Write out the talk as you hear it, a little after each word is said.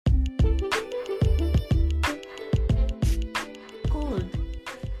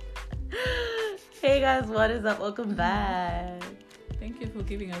Hey guys, what is up? Welcome back. Thank you for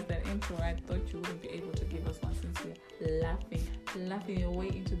giving us that intro. I thought you wouldn't be able to give us one since we're laughing your way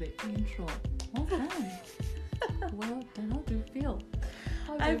into the intro. Well done. Well done. How do you feel?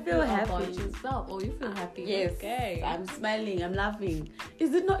 How do I you feel happy. about yourself? Oh, you feel happy? Yes. Okay. I'm smiling. I'm laughing.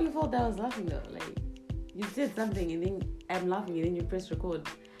 Is it not your fault that I was laughing though? Like, you said something and then I'm laughing and then you press record.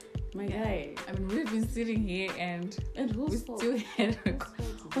 My guy. I mean, we've been sitting here and who's we fault? still had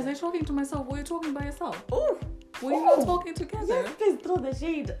Was I talking to myself? Were you talking by yourself? Oh, Were you not talking together? yes, please throw the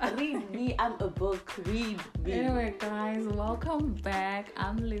shade. Read me. I'm a book. Read me. Anyway, guys, welcome back.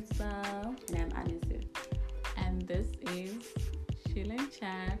 I'm Lisa. And I'm Anisu. And this is Chill and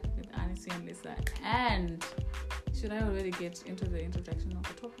Chat with Anisi and Lisa. And should I already get into the introduction of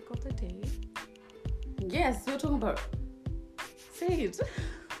the topic of the day? Yes, we're talking about Say it.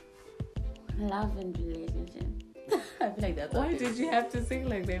 love and relationship. I feel like that's Why did you have to sing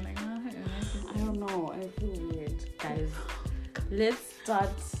like that? Like, I don't know. I feel weird, guys. Let's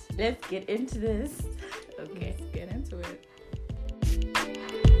start. Let's get into this. Okay. Let's get into it.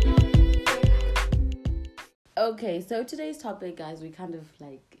 Okay, so today's topic, guys, we kind of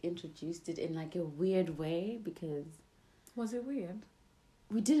like introduced it in like a weird way because Was it weird?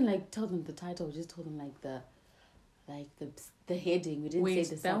 we didn't like tell them the title. We just told them like the heading. We didn't Wait,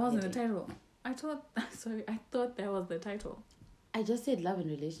 say the that wasn't the subheading. title. I thought that was the title. I just said love and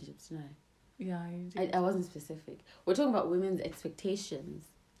relationships, didn't I? Yeah, you did. I wasn't specific. We're talking about women's expectations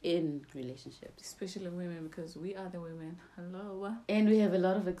in relationships. Especially women, because we are the women. Hello. And we have a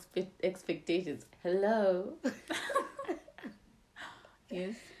lot of expectations. Hello.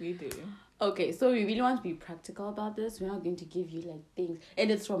 Yes, we do. Okay, so we really want to be practical about this. We're not going to give you like things,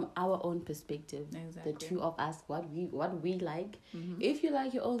 and it's from our own perspective. Exactly. The two of us, what we like. Mm-hmm. If you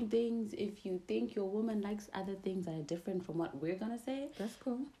like your own things, if you think your woman likes other things that are different from what we're gonna say, That's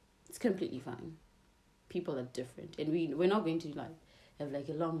cool. it's completely fine. People are different, and we're not going to like have like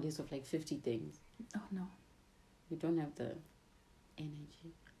a long list of like 50 things. Oh, no. We don't have the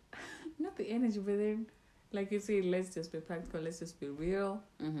energy. Not the energy, but then, like you say, let's just be practical. Let's just be real.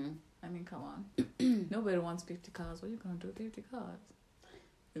 Mm-hmm. I mean, come on. Nobody wants 50 cars. What are you going to do with 50 cars?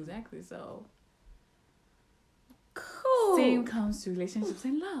 Exactly. So, Cool. same comes to relationships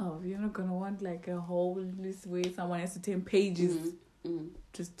and love. You're not going to want like a whole list where someone has to 10 pages Mm-hmm.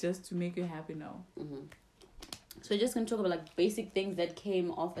 just to make you happy. No. Mm-hmm. So we're just going to talk about like basic things that came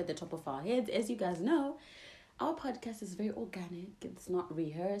off at the top of our heads. As you guys know, our podcast is very organic. It's not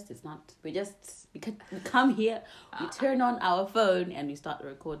rehearsed. It's not. We come here, we turn on our phone, and we start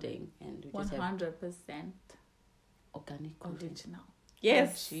recording, and we just have 100% organic content. original.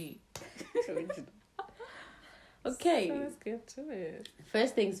 Yes. OG. Okay. So let's get to it.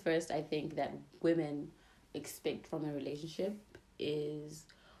 First things first. I think that women expect from a relationship is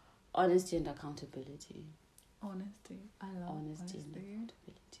honesty and accountability. Honesty. I love Honesty and honesty.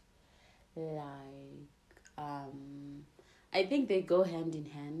 accountability. I think they go hand in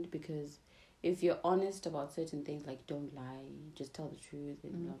hand, because if you're honest about certain things, like don't lie, just tell the truth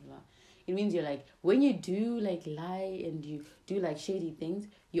and blah blah, it means you're like, when you do like lie and you do like shady things,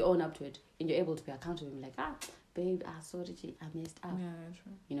 you own up to it and you're able to be accountable and be like, babe, sorry, I messed up. Yeah,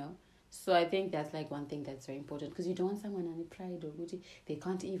 true. You know. So I think that's like one thing that's very important, because you don't want someone and pride or Gucci, they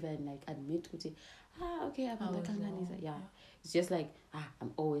can't even like admit Gucci. Okay, I'm the Kanganisa. Yeah. It's just like,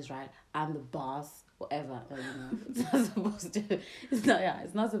 I'm always right. I'm the boss, whatever. You know, it's not supposed to.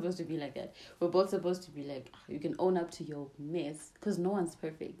 It's not supposed to be like that. We're both supposed to be like, you can own up to your mess, because no one's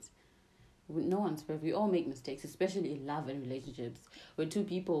perfect. No one's perfect. We all make mistakes, especially in love and relationships. We're two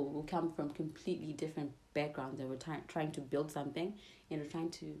people who come from completely different backgrounds, and we're trying to build something, and we're trying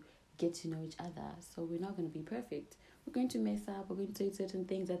to get to know each other. So we're not going to be perfect. We're going to mess up. We're going to say certain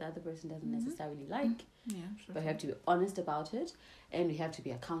things that the other person doesn't necessarily like. Yeah, sure. But we have to be honest about it, and we have to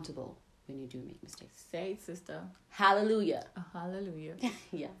be accountable when you do make mistakes. Say it, sister. Hallelujah. Hallelujah.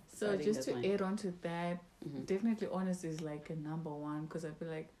 Yeah. So I think just that's to mine. add on to that, Mhm. definitely honesty is like a number one, because I feel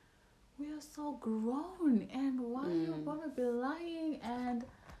like we are so grown, and why you want to be lying? And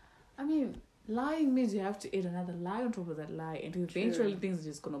I mean, lying means you have to add another lie on top of that lie, and eventually things are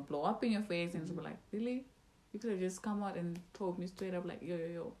just gonna blow up in your face, and it's like, really? You could have just come out and told me straight up, like,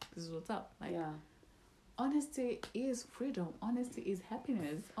 yo, this is what's up. Like, Yeah. honesty is freedom. Honesty is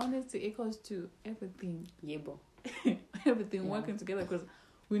happiness. Honesty equals to everything. Yebo. Everything Yeah. working together, because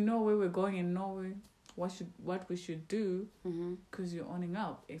we know where we're going and know what we should do, Mm-hmm. because you're owning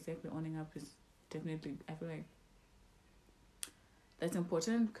up. Exactly, owning up is definitely, I feel like that's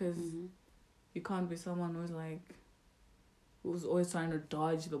important, because you can't be someone who's always trying to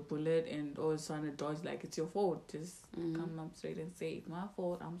dodge the bullet and always trying to dodge like it's your fault. Just come up straight and say, it's my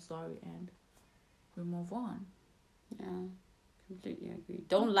fault, I'm sorry, and we move on. Yeah, completely agree.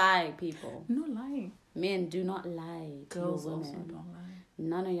 Don't lie, people. No lying. Men, do not lie to Girls your also women. don't lie.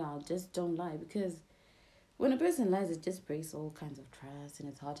 None of y'all, just don't lie, because when a person lies, it just breaks all kinds of trust, and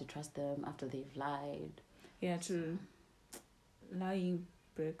it's hard to trust them after they've lied. Yeah, true. Lying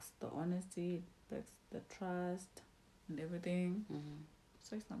breaks the honesty, breaks the trust, and everything. Mm-hmm.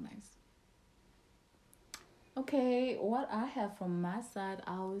 So it's not nice. Okay, what I have from my side,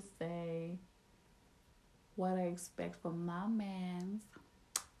 I would say what I expect from my man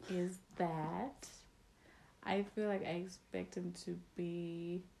is that I feel like I expect him to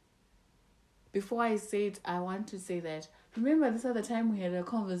be. Before I say it, I want to say that, remember this other time we had a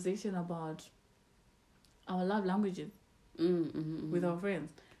conversation about our love languages with our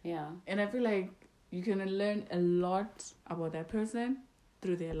friends. Yeah. And I feel like you can learn a lot about that person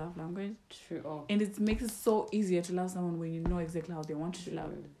through their love language. True. Oh. And it makes it so easier to love someone when you know exactly how they want to be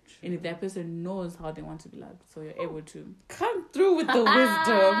loved. True. And if that person knows how they want to be loved, so you're able to Come through with the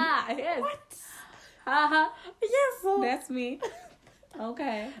wisdom. Yes. What? Yes, so that's me.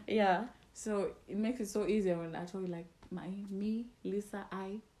 Okay. Yeah. So it makes it so easier when I told you, like, me, Lisa,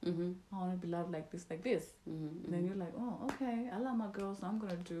 I want to be loved like this, like this. And then you're like, oh, okay, I love my girl, so I'm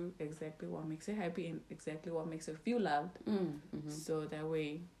going to do exactly what makes her happy and exactly what makes her feel loved. So that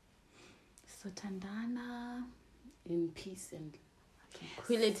way, so Tandana. In peace and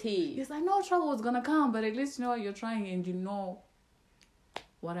tranquility. Yes, I know trouble is going to come, but at least you know you're trying and you know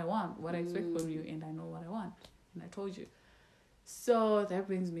what I want, what I expect from you, and I know what I want. And I told you. So that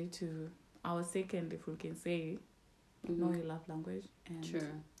brings me to our second, if we can say, know your love language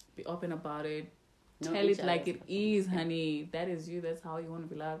and be open about it. Know Tell each it like other's it is, honey. That is you. That's how you want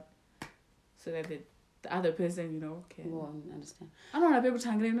to be loved. So that the other person, you know, can. Well, understand. I don't know, people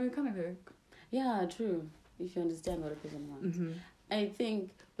tangle, you know, you kind of like. Yeah, true. If you understand what a person wants. I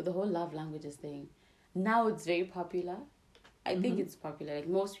think with the whole love languages thing, now it's very popular. I think it's popular. Like,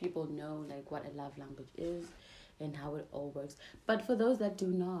 most people know, like, what a love language is and how it all works. But for those that do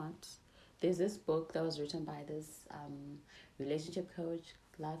not, there's this book that was written by this relationship coach,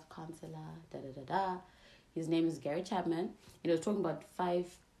 life counselor, His name is Gary Chapman. He was talking about 5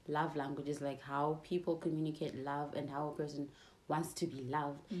 love languages, like how people communicate love and how a person wants to be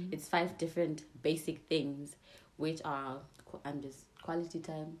loved. It's 5 different basic things, which are just quality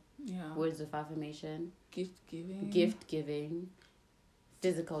time, words of affirmation, gift giving,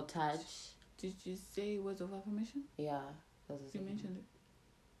 physical touch. Did you say words of affirmation? Yeah, you mentioned it.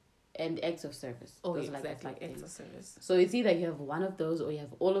 And acts of service. Oh, those exactly. Like Acts of service. So it's either you have one of those, or you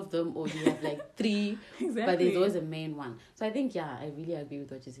have all of them, or you have like 3. Exactly. But there's always a main one. So I think, I really agree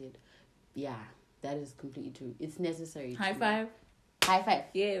with what you said. Yeah, that is completely true. It's necessary. High five. High five.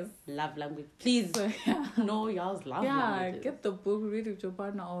 Yes. Love language. Please know y'all's love language. Yeah, get the book, read it with your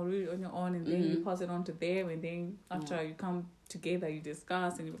partner, or read it on your own, and then you pass it on to them, and then after you come together, you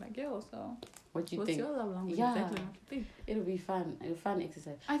discuss, and you're like, yo, so what's your love language? Yeah. Exactly what you think. It'll be fun. It'll be fun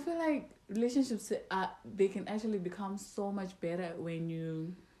exercise. I feel like relationships they can actually become so much better when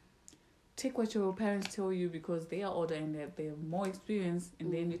you take what your parents tell you, because they are older and they have more experience,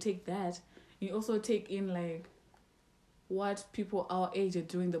 and then you take that. You also take in like what people our age are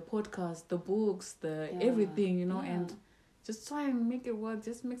doing, the podcast, the books, the everything, you know, and just try and make it work.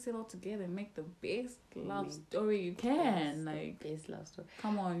 Just mix it all together and make the best love story you can. Like, best love story.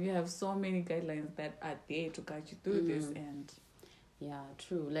 Come on, you have so many guidelines that are there to guide you through this. And yeah,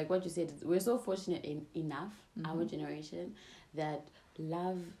 true. Like what you said, we're so fortunate enough, our generation, that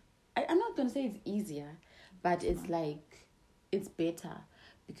love. I'm not gonna say it's easier, but it's like it's better,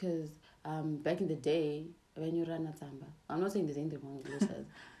 because back in the day, when you run a tamba, I'm not saying there's anything wrong with letters,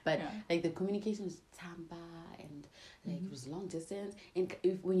 but like the communication was tamba, and like it was long distance, and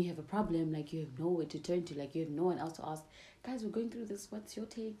when you have a problem, like you have nowhere to turn to, like you have no one else to ask, guys, we're going through this, what's your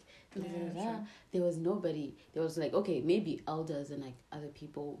take? There was nobody. There was like, okay, maybe elders and like other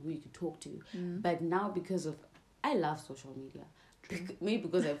people who you could talk to, but now because of, I love social media, maybe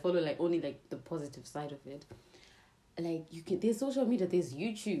because I follow like only like the positive side of it. Like there's social media, there's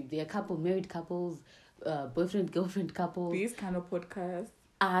YouTube, there are married couples, boyfriend girlfriend couples, these kind of podcasts,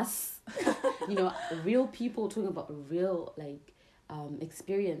 us, real people talking about real like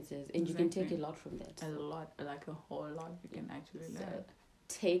experiences, and you can take a lot from that. A lot, like a whole lot, you can actually learn. So,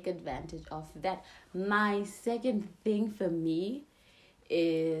 take advantage of that. My second thing for me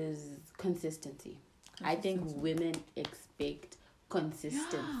is consistency. I think women expect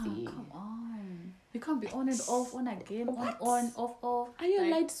consistency. Yeah, come on. You can't be on and off, on again, on, off. Are you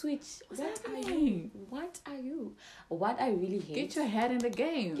a light switch? What are you? What are you? What I really hate. Get your head in the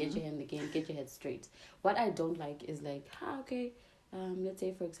game. Get your head in the game. Get your head straight. What I don't like is like, okay, let's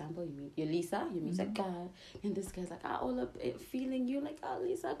say for example you're Lisa, you meet a guy, and this guy's like all up feeling you, like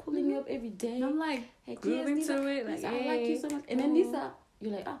Lisa calling you up every day. And I'm like, hey, grooving Lisa, to it, like, Lisa, hey, I like you so much. And then Lisa,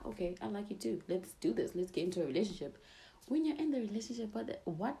 you're like, okay, I like you too. Let's do this. Let's get into a relationship. When you're in the relationship,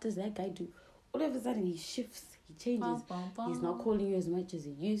 what does that guy do? All of a sudden he shifts, he changes. He's not calling you as much as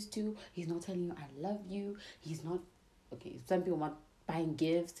he used to. He's not telling you I love you. He's not, okay, some people want buying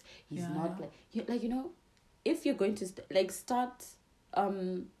gifts. He's not like, if you're going to start,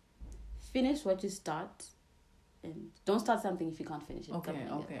 finish what you start, and don't start something if you can't finish it. Okay.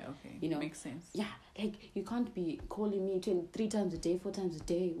 Makes sense. Yeah, like you can't be calling me 3 times a day, 4 times a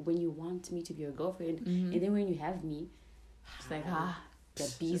day when you want me to be your girlfriend, and then when you have me, it's like you're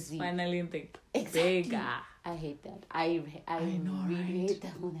busy. Finally in the exactly. I hate that. I know, really hate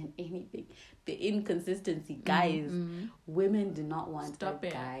that more than anything. The inconsistency, guys. Women do not want a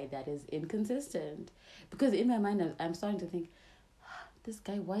guy that is inconsistent, because in my mind I'm starting to think, this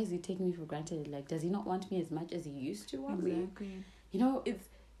guy, why is he taking me for granted? Like, does he not want me as much as he used to want me?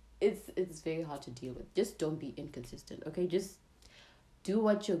 It's very hard to deal with. Just don't be inconsistent, okay? Just do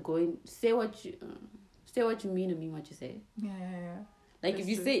what you're going. Say what you mean and mean what you say. Yeah. Like, if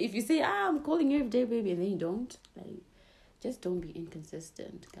you say I'm calling you every day, baby, and then you don't, like, just don't be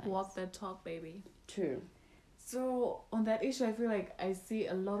inconsistent, guys. Walk that talk, baby. True. So on that issue, I feel like I see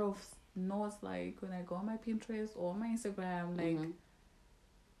a lot of notes, like when I go on my Pinterest or my Instagram, like.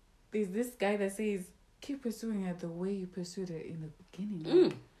 There's this guy that says, keep pursuing it the way you pursued it in the beginning.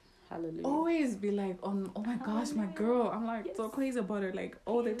 Like, hallelujah. Always be like, oh my gosh, my girl. I'm like so crazy about it, like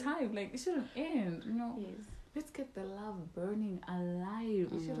all the time. Like, it shouldn't end, Yes. Let's get the love burning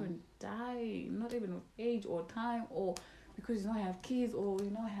alive. It shouldn't die. Not even with age or time, or because you don't have kids, or you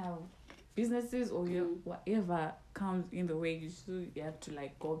don't have businesses, or whatever comes in the way. You have to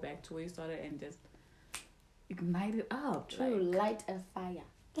like go back to where you started and just ignite it up. True, light a fire.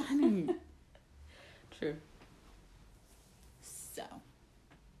 True. So,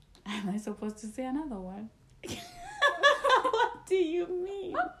 am I supposed to say another one? What do you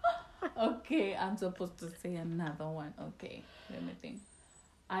mean? Okay, I'm supposed to say another one. Okay, let me think.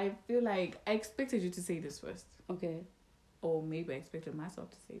 I feel like I expected you to say this first. Okay. Or maybe I expected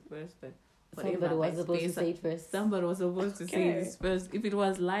myself to say it first, but somebody was supposed to say it first. Somebody was supposed to say this first. If it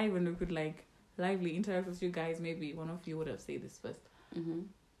was live and we could like lively interact with you guys, maybe one of you would have said this first.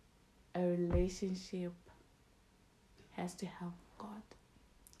 A relationship has to have God.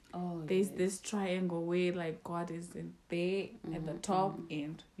 There's this triangle where like God is in there at the top,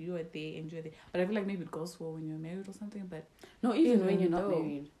 and you are there and you're there. But I feel like maybe it goes for when you're married or something. But no, even when you're not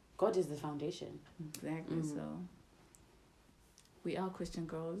married, God is the foundation. Exactly. So we are Christian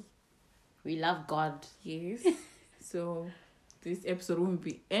girls. We love God. Yes. So this episode wouldn't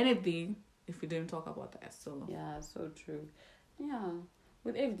be anything if we didn't talk about that. So yeah, so true. Yeah.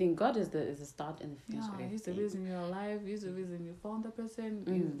 With everything, God is the start and the finish. Yeah, He's the reason you're alive. He's the reason you found the person.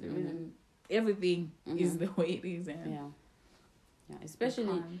 He's the reason everything is the way it is. And yeah.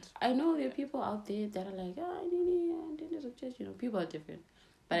 Especially, I know there are people out there that are like, I didn't go to church. People are different.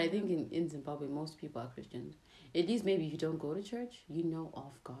 But I think in Zimbabwe, most people are Christians. At least maybe if you don't go to church, you know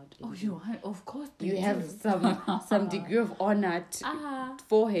of God. Of course. You have some degree of honor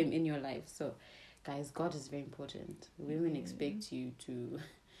for Him in your life. So, guys, God is very important. Women expect you to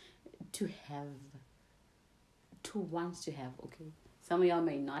want to have, okay. Some of y'all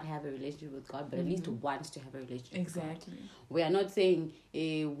may not have a relationship with God, but at least want to have a relationship with God. We are not saying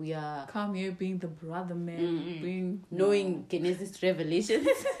we are... Come here being the brother man, knowing Genesis Revelations.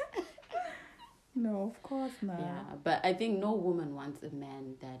 No, of course not. Yeah, but I think no woman wants a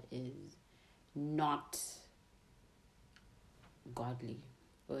man that is not godly,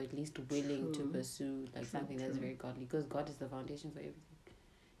 or at least willing to pursue something that's very godly, because God is the foundation for everything.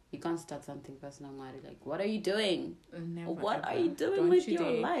 You can't start something first and like, what are you doing? Never, what are you doing with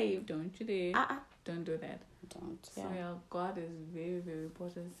your life? Don't you dare. Don't do that. Don't. So yeah, God is very, very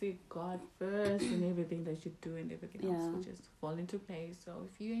important. Seek God first in everything that you do, and everything else will just fall into place. So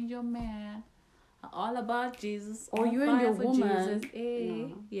if you and your man are all about Jesus, or you and your woman,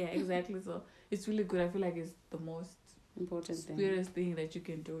 yeah, exactly. So it's really good. I feel like it's the most important thing that you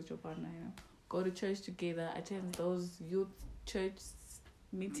can do with your partner. Go to church together, attend those youth church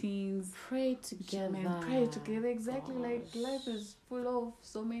meetings, pray together. Exactly. Gosh. Like life is full of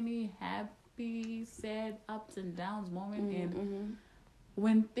so many happy, sad, ups and downs moments, and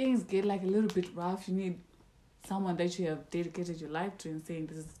when things get like a little bit rough, you need someone that you have dedicated your life to and saying,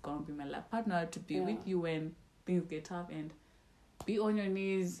 this is gonna be my life partner to be with you when things get tough, and be on your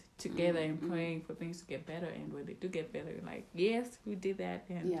knees together and praying for things to get better. And when they do get better, you're like, yes, we did that.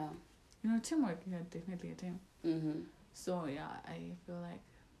 And teamwork, definitely a team. So yeah, I feel like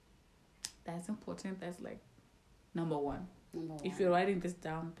that's important. That's like number one. If you're writing this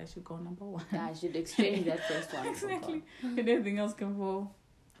down, that should go number one. Yeah, I should exchange that first one. Exactly. And everything else can fall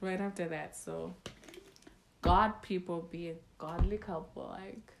right after that. So, God, people, be a godly couple.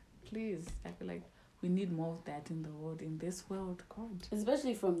 Like, please, I feel like we need more of that in the world, in this world. God.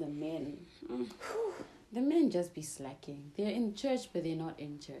 Especially from the men. The men just be slacking. They're in church, but they're not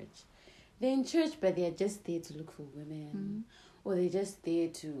in church. They're in church, but they're just there to look for women. Or they're just there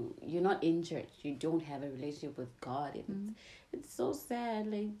to... You're not in church. You don't have a relationship with God. It's so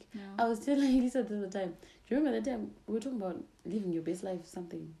sad. Like, I was telling Lisa the other time. Do you remember that time we were talking about living your best life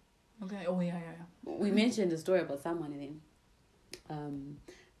something? Okay. Oh, yeah. We mentioned a story about someone and then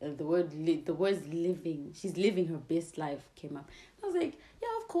the words living, she's living her best life came up. I was like,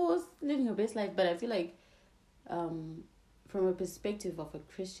 yeah, of course, living her best life. But I feel like from a perspective of a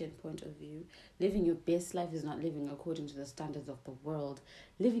Christian point of view, living your best life is not living according to the standards of the world.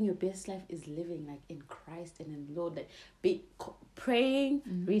 Living your best life is living like in Christ and in Lord, like praying,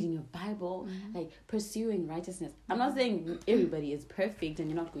 reading your Bible, like pursuing righteousness. I'm not saying everybody is perfect and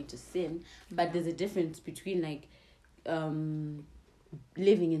you're not going to sin, but there's a difference between like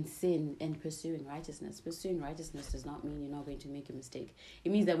living in sin and pursuing righteousness. Pursuing righteousness does not mean you're not going to make a mistake.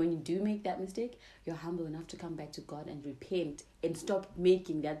 It means that when you do make that mistake, you're humble enough to come back to God and repent and stop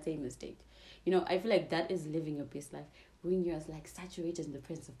making that same mistake. You know, I feel like that is living your best life. When you're like saturated in the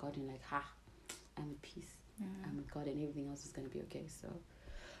presence of God and like, I'm at peace. I'm with God and everything else is going to be okay. So,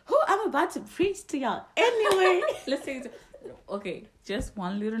 I'm about to preach to y'all. Anyway. Let's say, okay, just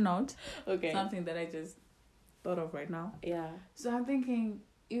one little note. Okay. Something that I just thought of right now. Yeah. So I'm thinking,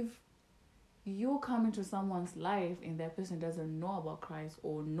 if you come into someone's life and that person doesn't know about Christ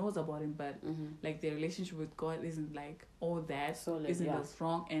or knows about him, but like their relationship with God isn't like all that solid, isn't as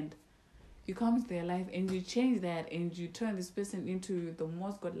strong, and you come into their life and you change that and you turn this person into the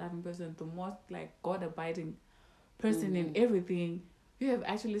most God-loving person, the most like God-abiding person in everything, you have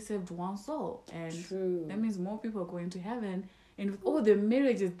actually saved one soul. And that means more people are going to heaven. And with all the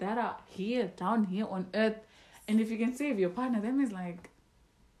marriages that are here, down here on earth, and if you can save your partner, that means like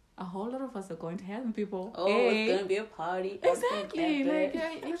a whole lot of us are going to heaven, people. Oh, it's going to be a party. Exactly. Like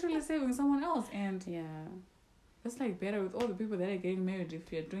you're literally saving someone else. And that's like better with all the people that are getting married.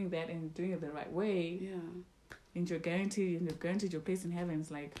 If you're doing that and doing it the right way. Yeah. And you're guaranteed your place in heaven.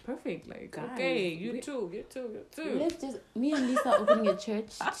 It's like perfect. Like, guys, okay, you too. Let's just, me and Lisa opening a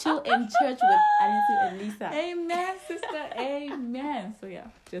church. Chill in church with Anansi and Lisa. Amen, sister. Amen. So yeah,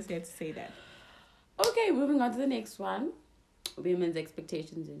 just had to say that. Okay, moving on to the next one. Women's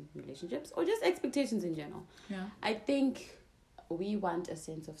expectations in relationships or just expectations in general. Yeah. I think we want a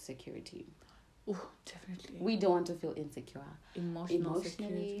sense of security. Oh, definitely. We don't want to feel insecure. Emotionally.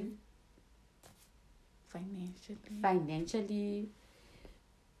 Security. Financially.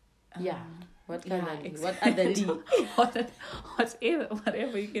 What other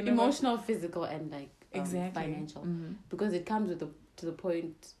whatever you can emotional, physical, and like exactly financial, because it comes to the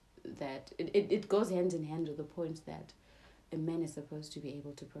point that it goes hand in hand with the point that a man is supposed to be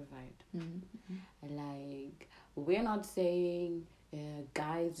able to provide. Like, we're not saying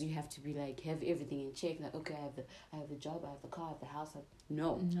guys, you have to be like have everything in check. Like, okay, I have the job, I have the car, I have the house.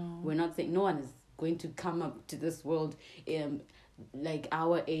 No, we're not saying. No one is going to come up to this world like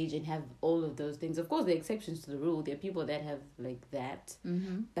our age and have all of those things. Of course, there are exceptions to the rule. There are people that have like that,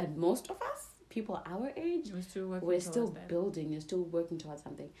 but most of us, people our age, we're still building. You're still working towards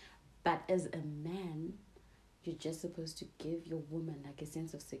something. But as a man, you're just supposed to give your woman like a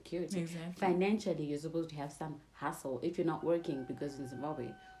sense of security. Exactly. Financially, you're supposed to have some hustle if you're not working, because in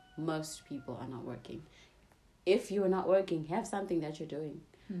Zimbabwe, most people are not working. If you're not working, have something that you're doing.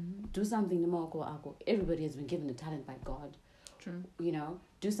 Do something. Everybody has been given a talent by God. True. You know,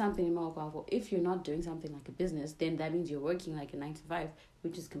 do something more powerful. If you're not doing something like a business, then that means you're working like a 9 to 5,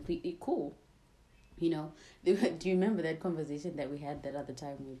 which is completely cool. You know, do you remember that conversation that we had that other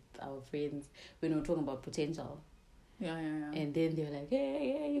time with our friends when we were talking about potential? Yeah. And then they were like,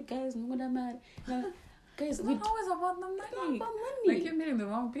 hey, you guys, mad. Guys, it's not always about the money. It's not about money. Like, you're meeting the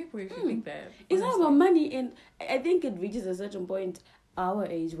wrong people if you think that. It's not about money, and I think it reaches a certain point, our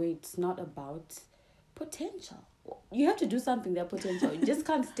age, where it's not about potential. You have to do something that potential. You just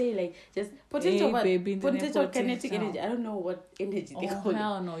can't stay like just potential. Potential kinetic energy. I don't know what energy they call it. Oh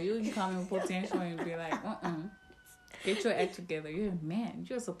hell no! You come in potential and be like, get your act together. You're a man.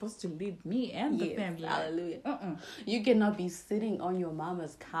 You're supposed to lead me and the family. Hallelujah. You cannot be sitting on your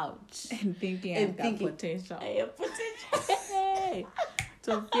mama's couch and thinking I got potential. I have potential. Hey,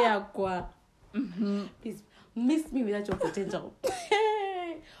 Sophia Kwa. Please miss me without your potential.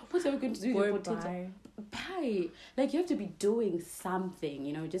 What are we going to do with your potential? Right. Like you have to be doing something,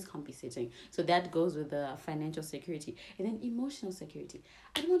 you just can't be sitting. So that goes with the financial security. And then emotional security.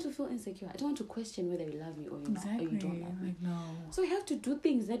 I don't want to feel insecure. I don't want to question whether you love me or you not, or you don't love me. Like, no. So you have to do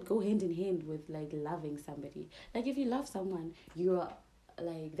things that go hand in hand with like loving somebody. Like if you love someone, you're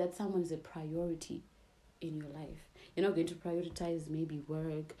like that someone is a priority in your life. You're not going to prioritize maybe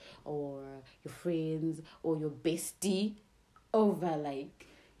work or your friends or your bestie over like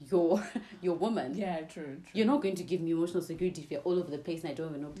your woman. Yeah, true. You're not going to give me emotional security if you're all over the place and I don't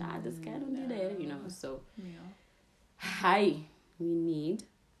even know this guy don't do that, So hi, we need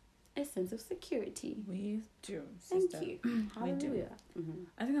a sense of security. We do, sister. Thank you. We do. Mm-hmm.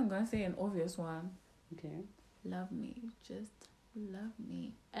 I think I'm gonna say an obvious one. Okay. Love me. Just love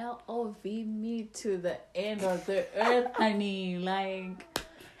me. LOV me to the end of the earth, honey. Like,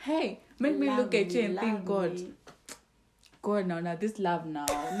 hey, make me look at you and think, God, now this love now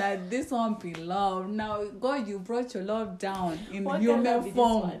this one be love. Now, God, you brought your love down in human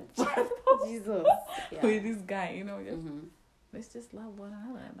form. Jesus. Yeah. With this guy, just let's just love one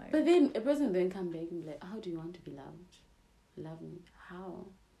another. Like. But then a person will then come back and be like, how do you want to be loved? Love me. How?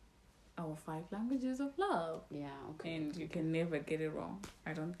 Our 5 languages of love. Yeah, okay. And you can never get it wrong.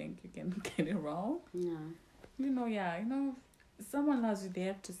 I don't think you can get it wrong. Yeah. Someone loves you, they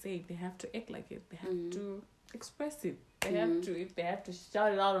have to say it, they have to act like it, they have to express it. They have to, if they have to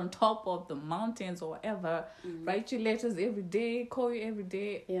shout it out on top of the mountains or whatever, write you letters every day, call you every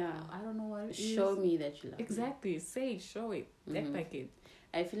day. Yeah. I don't know what it Show is. me that you love Exactly. Say it, show it, act like it.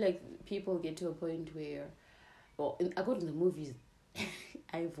 I feel like people get to a point where, according to the movies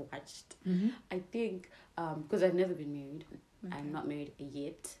I've watched, I think, because I've never been married, I'm not married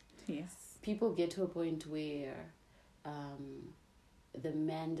yet. Yes. People get to a point where the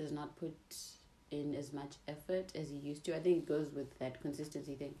man does not put in as much effort as he used to. I think it goes with that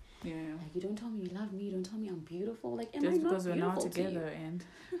consistency thing. Yeah. Like, you don't tell me you love me, you don't tell me I'm beautiful. Like, am just I not because we're now beautiful together and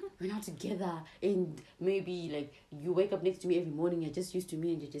we're now together, and maybe like you wake up next to me every morning, you're just used to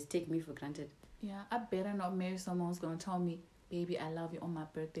me and you just take me for granted. Yeah, I better not marry someone who's gonna tell me, baby, I love you on my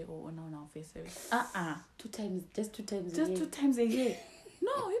birthday or on our anniversary. 2 times. Just 2 times. Just 2 times a year.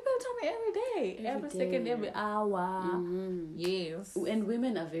 No, you better tell me every day, every second, every hour. Yes. And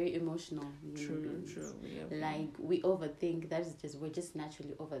women are very emotional. True. Like we overthink. We're just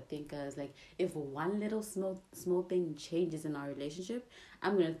naturally overthinkers. Like if one little small thing changes in our relationship,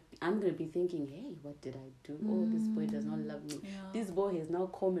 I'm gonna be thinking, hey, what did I do? Oh, this boy does not love me. Yeah. This boy has now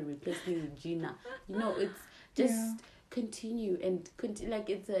come and replaced me with Gina. It's just continue and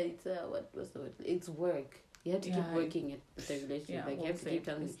like it's what was the word? It's work. You have to keep working at the relationship. Yeah, like you have to keep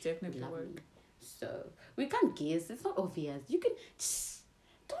telling it's definitely love work. me. So we can't guess. It's not obvious. You can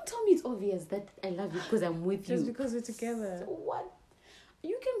don't tell me it's obvious that I love you because I'm with you. Just because we're together. So what?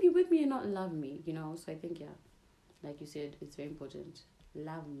 You can be with me and not love me, So I think like you said, it's very important.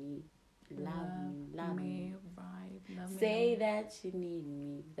 Love me. Love me. Right. Love me. Say that you need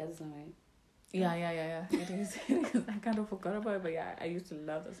me. That's not right. Yeah. It is. I kind of forgot about it, but yeah, I used to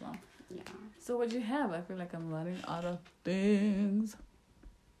love that song. Yeah. So what do you have? I feel like I'm running out of things.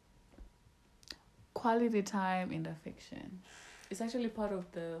 Quality time in the fiction. It's actually part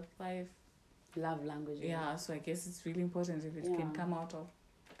of the 5 love languages. Yeah, so I guess it's really important if it can come out of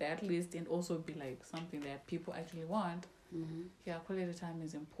that list and also be like something that people actually want. Yeah, quality time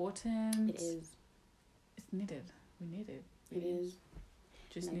is important. It is. It's needed. We need it. It is.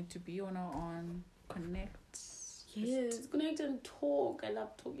 Just need to be on our own. Connect. Yes, connect and talk. I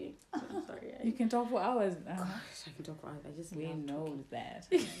love talking. I'm sorry. You can talk for hours. Gosh, I can talk for hours. I just we love know talking. that.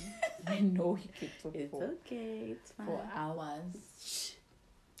 We know you can talk It's okay. It's fine. for hours.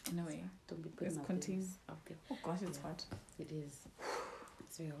 Anyway, don't be putting my continue. business out there. Oh gosh, it's hot. It is.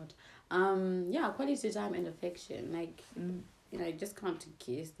 It's very hot. Yeah, quality time and affection. Like, I just can't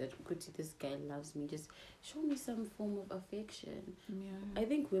guess that this guy loves me. Just show me some form of affection. Yeah. I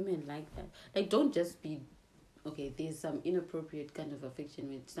think women like that. Like, don't just be. Okay, there's some inappropriate kind of affection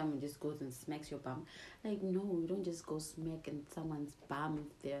when someone just goes and smacks your bum. Like, no, you don't just go smack in someone's bum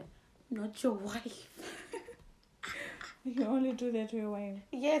if they're not your wife. You can only do that to your wife.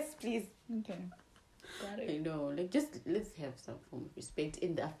 Yes, please. Okay. Got it. I know. Like, just let's have some form of respect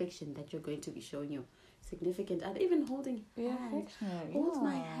in the affection that you're going to be showing your significant other. Even holding hand. Hold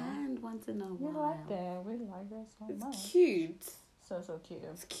my hand once in a while. We like that. We like that so much. It's cute. So cute.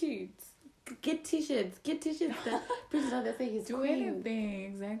 It's cute. Get t-shirts. Get t-shirts that Prince Arthur say he's do queen. anything.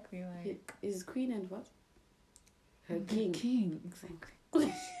 Exactly. Like His queen and what? Her the king. King. Exactly. What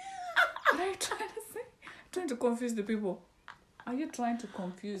are you trying to say? I'm trying to confuse the people. Are you trying to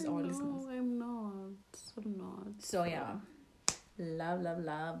confuse our listeners? No, I'm not. So yeah. Love,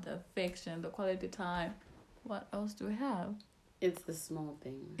 the affection, the quality time. What else do we have? It's the small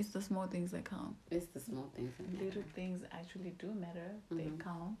things. It's the small things that count. It's the small things that matter. Little things actually do matter. They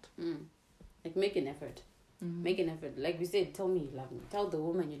count. Like, make an effort. Make an effort. Like we said, tell me you love me. Tell the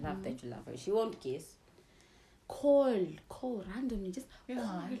woman you love that you love her. She won't guess. Call randomly. Just call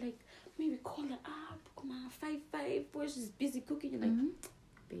her, like, maybe call her up. Come on, 5 while she's busy cooking. You're like,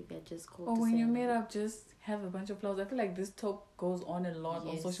 baby, I just called. Or when you meet up, just have a bunch of flowers. I feel like this talk goes on a lot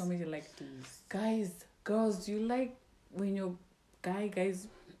on social media. Like, guys, girls, do you like when your guys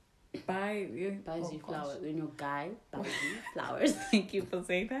buys you flowers? When your guy buys you flowers. Thank you for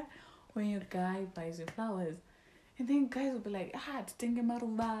saying that. When your guy buys you flowers. And then guys will be like, it's thinking about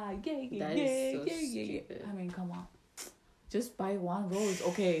yeah. I mean, come on. Just buy one rose.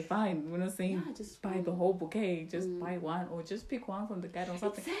 Okay, fine. We're not saying just buy the whole bouquet. Just buy one, or just pick one from the garden or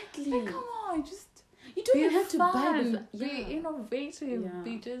something. Exactly. Like, come on, you don't even have to buy them. Be innovative.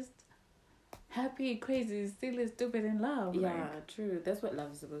 Be just happy, crazy, silly, stupid in love. Yeah, true. That's what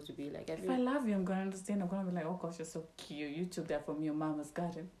love is supposed to be like. If I love you, I'm gonna understand. I'm gonna be like, oh gosh, you're so cute. You took that from your mama's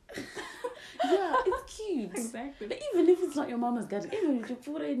garden. Yeah, it's cute. Exactly. But even if it's not your mama's garden, even if you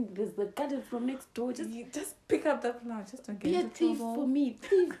put in the garden from next door, just pick up that flower. Just don't get be a thief for me.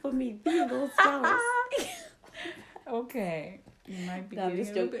 Thief those flowers. Okay. You might be getting a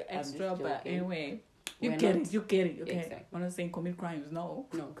little bit extra, but anyway. You get it, okay. Exactly. I'm not saying commit crimes, no.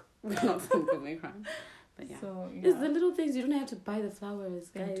 We're not saying commit crimes. But yeah. So, it's the little things. You don't have to buy the flowers,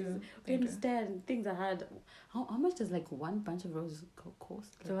 guys. We understand. Things are hard. How much does like one bunch of roses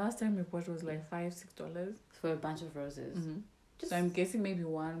cost? The last time we bought was like $5-6 for a bunch of roses. So I'm guessing maybe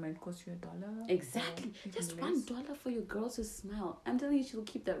one might cost you $1. Exactly. Just $1 for your girl to smile. I'm telling you, she'll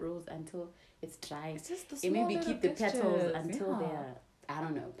keep that rose until it's dry. It's just the small maybe keep the petals until they're, I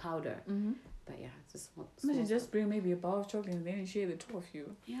don't know, powder. But yeah, it's just small. Imagine just bring maybe a bar of chocolate and then you share the two of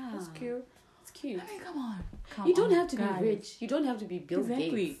you. Yeah. That's cute. It's cute. I mean, come on. You don't have to be rich. You don't have to be Bill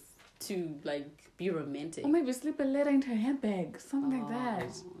Gates to like be romantic. Or maybe slip a letter into a handbag. Something like that.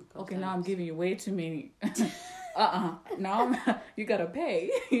 God, okay, now I'm giving you way too many. Now you gotta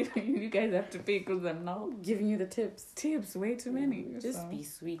pay. You guys have to pay because I'm now giving you the tips. Way too many. Just be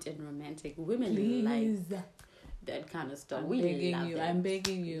sweet and romantic. Women like that kind of stuff. I'm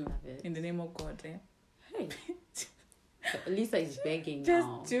begging you in the name of God. Hey. Lisa is begging just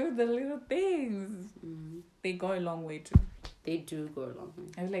now. Do the little things. They go a long way too. They do go a long way.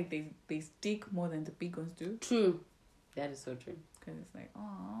 I feel like they stick more than the big ones do. True. That is so true. Because it's like,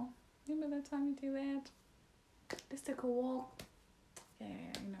 oh, remember that time you did that? Let's take a walk. Yeah,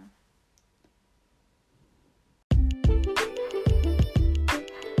 you know.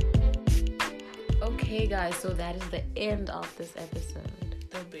 Okay, guys, so that is the end of this episode.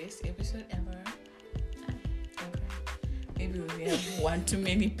 The best episode ever. Maybe we have one too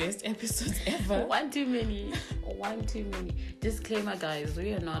many best episodes ever. One too many. Disclaimer, guys,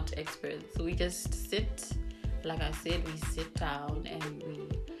 we are not experts. We just sit, like I said, we sit down and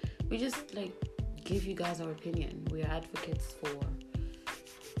we just like give you guys our opinion. We are advocates for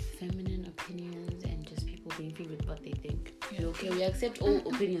feminine opinions and just people being free with what they think. Yeah. Okay, we accept all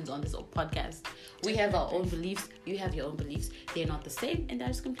opinions on this podcast. We have our own beliefs. You have your own beliefs. They're not the same, and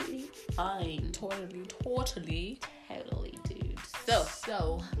that is completely fine. Totally, dude.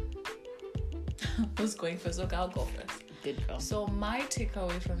 So, who's going first? Okay, I'll go first. Good girl. So my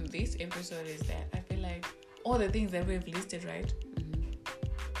takeaway from this episode is that I feel like all the things that we've listed, right?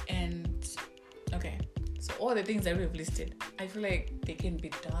 And okay, so all the things that we've listed, I feel like they can be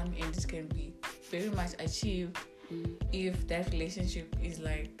done and this can be very much achieved if that relationship is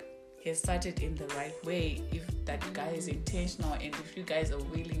like has started in the right way, if that guy is intentional, and if you guys are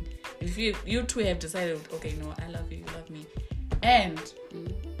willing, if you two have decided, okay, no, I love you, you love me, and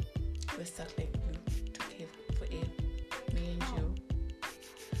we're stuck like together forever, me and you.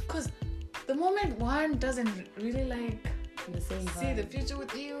 Because the moment one doesn't really like see the future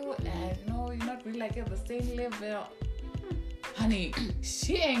with you, and you're not really like at the same level, honey,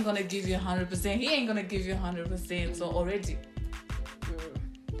 she ain't gonna give you 100%, he ain't gonna give you 100%, so already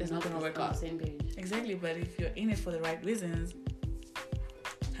it's not gonna work out. Same page. Exactly, but if you're in it for the right reasons,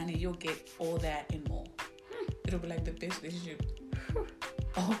 honey, you'll get all that and more. It'll be like the best relationship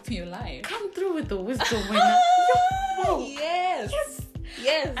of your life. Come through with the wisdom winner. Yes.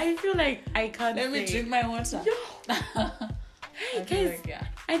 I feel like I can't. Let me drink my water. Hey guys,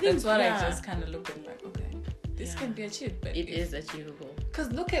 I think that's what I just kind of looked at, like, okay, this can be achieved, but it is achievable.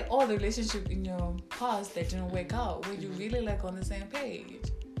 Because look at all the relationships in your past that didn't work out. Were you really like on the same page?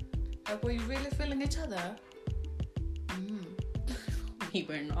 Like, were you really feeling each other? We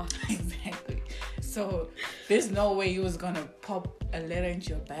were not. Exactly. So there's no way he was gonna pop a letter into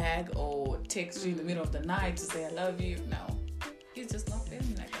your bag or text you in the middle of the night to say I love you. No, he's just not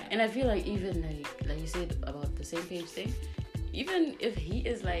feeling like that. And I feel like even like you said about the same page thing, even if he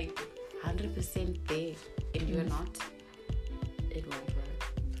is like 100% there and you're not, it won't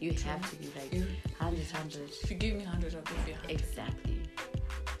work. You have to be like 100. If you give me 100, I'll give you 100. Exactly.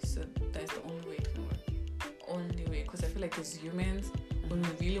 So that's the only way it can work. Only way, because I feel like as humans, when we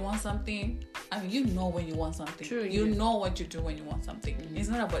really want something, I mean, you know when you want something. True, you know what you do when you want something. It's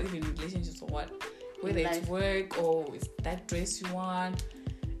not about even relationships or what. Whether it's work or it's that dress you want,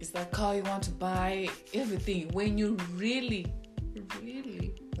 it's that car you want to buy, everything. When you really,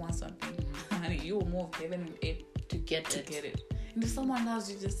 really want something, honey, you will move heaven and earth to get it. And if someone else,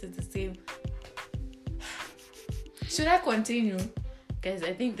 you just said the same. Should I continue? Guys,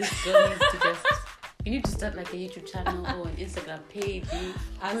 I think this girl needs to just... You need to start like a YouTube channel or an Instagram page.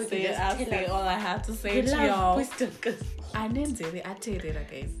 I'll say all I have to say to y'all. Wisdom, I didn't say it. I tell you that,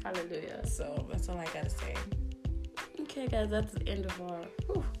 guys. Hallelujah. So that's all I gotta say. Okay, guys, that's the end of our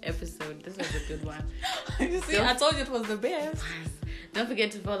episode. This was a good one. You see, I told you it was the best. Don't forget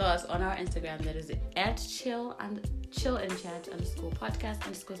to follow us on our Instagram. That is at chill and chat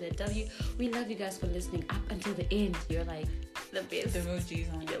 _podcast_ZW. We love you guys for listening up until the end. You're like the best. The real G's,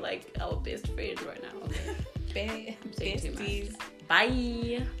 honey. You're like our best friend right now. Okay. Besties.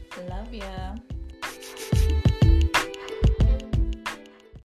 Bye. Love ya.